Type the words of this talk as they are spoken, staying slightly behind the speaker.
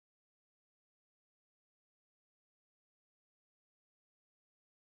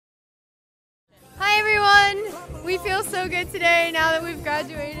We feel so good today now that we've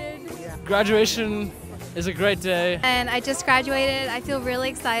graduated. Graduation is a great day. And I just graduated. I feel really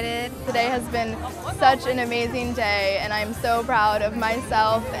excited. Today has been such an amazing day, and I'm so proud of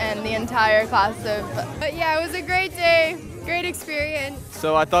myself and the entire class of... But yeah, it was a great day, great experience.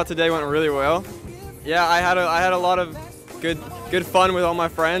 So I thought today went really well. Yeah, I had a lot of good fun with all my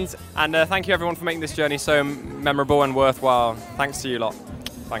friends. And thank you everyone for making this journey so memorable and worthwhile. Thanks to you lot.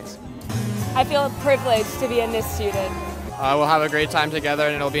 Thanks. I feel privileged to be a NIST student. We'll have a great time together,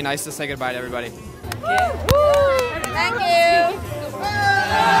 and it'll be nice to say goodbye to everybody. Thank you.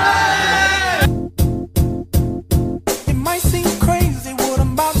 It might seem crazy what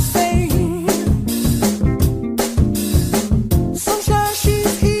I'm about to say. Sunshine,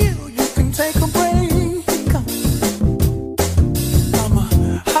 she's here, you can take a break. I'm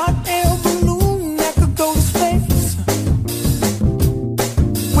a hot air balloon that could go to space.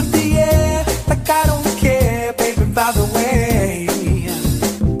 With the air, like I don't care, baby, by the way.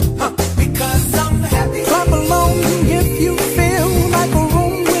 Because I'm happy. Clap along if you feel like a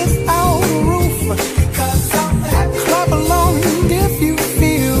room without a roof. Because I'm happy. Clap along if you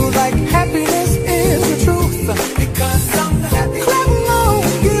feel like happiness is the truth. Because I'm happy. Clap along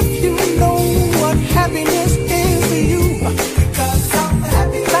if you know what happiness is to you. Because I'm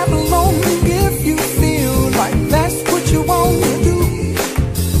happy. Clap along if you feel like that's what you want to do.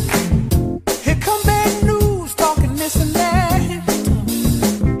 Here come bad news, talking this and that.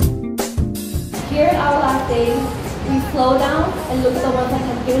 Here at our last day, we slow down and look at the ones that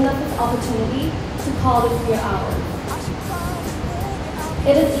have given us this opportunity to call this year ours.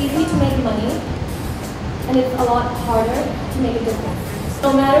 It is easy to make money, and it's a lot harder to make a difference.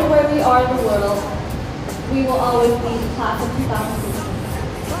 No matter where we are in the world, we will always be the class of 2016.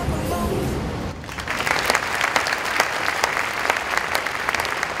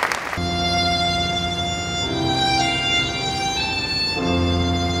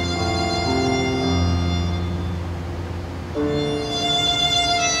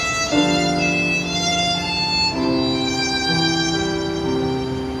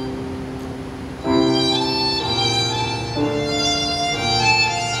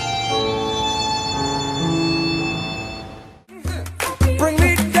 Bring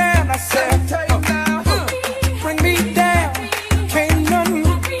me down, I said. Bring me down, can't nothing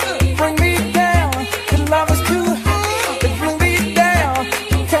bring me down. The love is too high. Bring me down,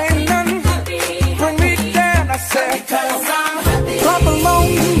 can't nothing bring me down, I said. Clap along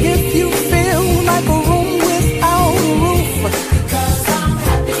if you feel like a room without a roof.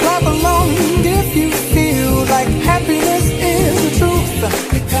 Clap along if you feel like happiness is the truth.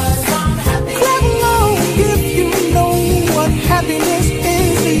 Clap along if you know what happiness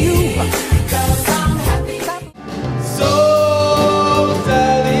is to you. So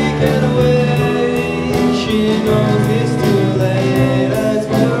Sally get away. She knows it's too late as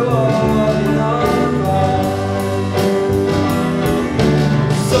we're walking on by.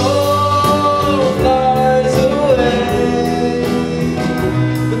 So flies away,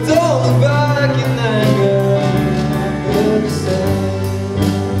 but don't look back in anger. I'm gonna say.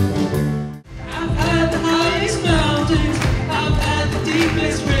 I've had the highest mountains, I've had the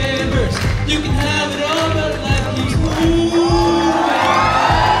deepest rivers. You can have it all, but